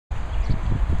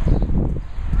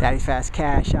Daddy's Fast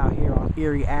Cash out here on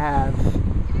Erie Ave,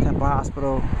 Temple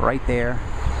Hospital, right there,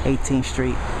 18th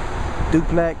Street.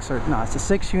 Duplex, or no, it's a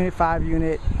 6 unit, 5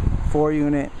 unit, 4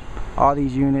 unit, all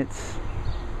these units.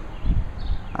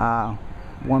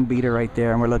 One beater right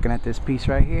there, and we're looking at this piece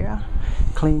right here.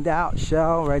 Cleaned out,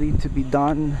 shell, ready to be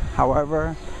done.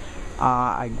 However,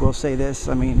 I will say this,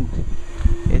 I mean,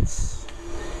 it is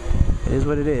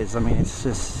what it is. I mean, it's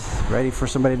just ready for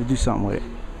somebody to do something with it.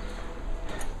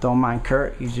 Don't mind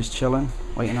Kurt, he's just chilling,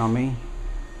 waiting on me.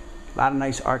 A lot of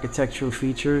nice architectural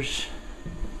features,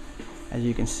 as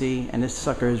you can see, and this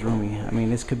sucker is roomy. I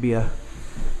mean, this could be a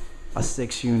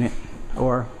 6 unit,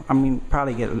 or I mean,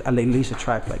 probably get at least a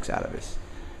triplex out of this.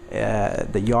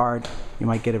 The yard, you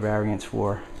might get a variance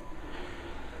for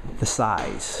the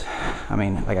size. I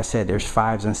mean, like I said, there's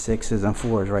 5s and 6s and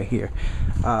 4s right here.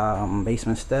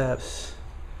 Basement steps,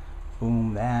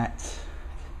 boom, that.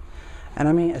 And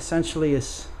I mean, essentially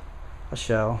it's a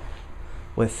shell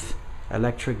with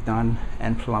electric done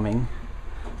and plumbing,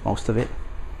 most of it.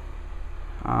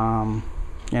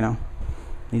 You know,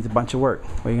 needs a bunch of work.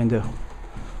 What are you gonna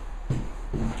do?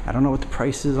 I don't know what the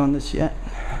price is on this yet,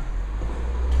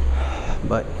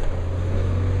 but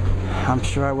I'm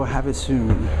sure I will have it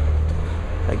soon.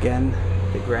 Again,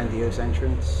 the grandiose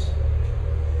entrance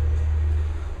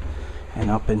and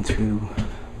up into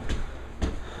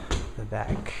the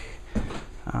back.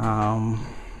 You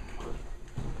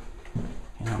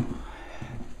know,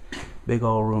 big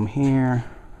old room here.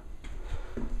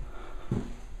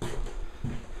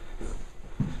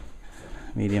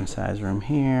 Medium-sized room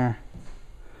here.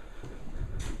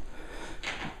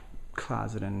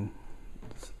 Closet and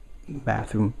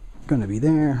bathroom gonna be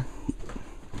there.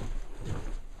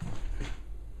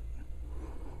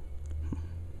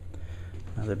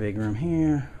 Another big room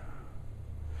here.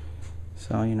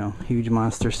 So, you know, huge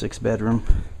monster 6-bedroom.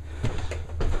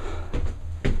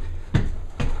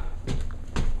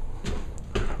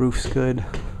 Roof's good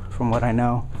from what I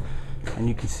know, and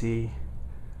you can see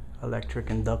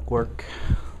electric and duct work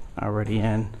already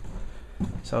in.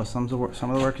 So some of the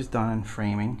work is done in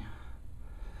framing.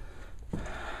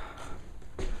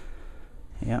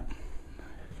 Yep.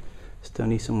 Still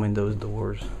need some windows,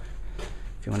 doors.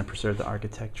 If you want to preserve the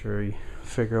architecture, you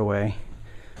figure a way.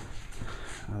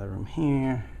 Another room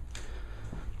here.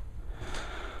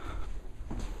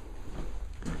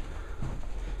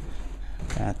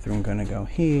 Bathroom gonna go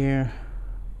here.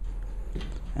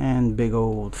 And big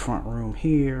old front room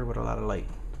here with a lot of light.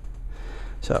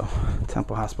 So,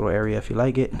 Temple Hospital area, if you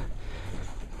like it,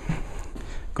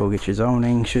 go get your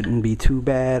zoning. Shouldn't be too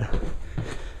bad.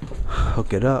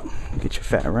 Hook it up, get your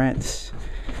fat rents,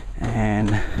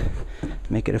 and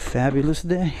make it a fabulous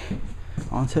day.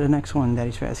 On to the next one.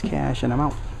 Daddy's Fast Cash, and I'm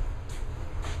out.